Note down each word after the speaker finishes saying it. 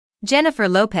Jennifer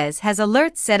Lopez has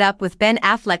alerts set up with Ben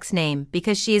Affleck's name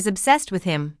because she is obsessed with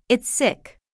him. It's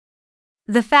sick.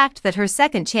 The fact that her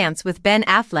second chance with Ben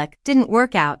Affleck didn't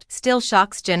work out still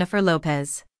shocks Jennifer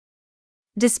Lopez.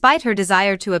 Despite her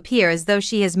desire to appear as though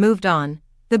she has moved on,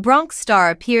 the Bronx star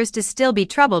appears to still be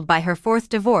troubled by her fourth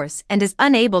divorce and is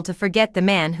unable to forget the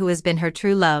man who has been her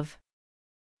true love.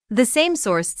 The same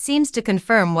source seems to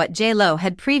confirm what J.Lo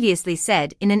had previously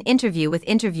said in an interview with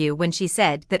Interview when she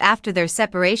said that after their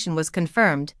separation was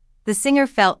confirmed, the singer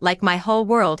felt like my whole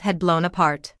world had blown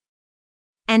apart.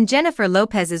 And Jennifer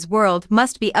Lopez's world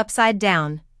must be upside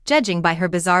down, judging by her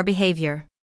bizarre behavior.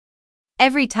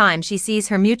 Every time she sees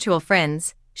her mutual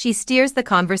friends, she steers the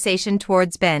conversation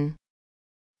towards Ben.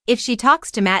 If she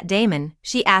talks to Matt Damon,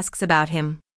 she asks about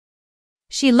him.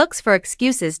 She looks for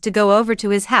excuses to go over to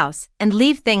his house and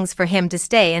leave things for him to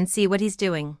stay and see what he's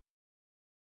doing.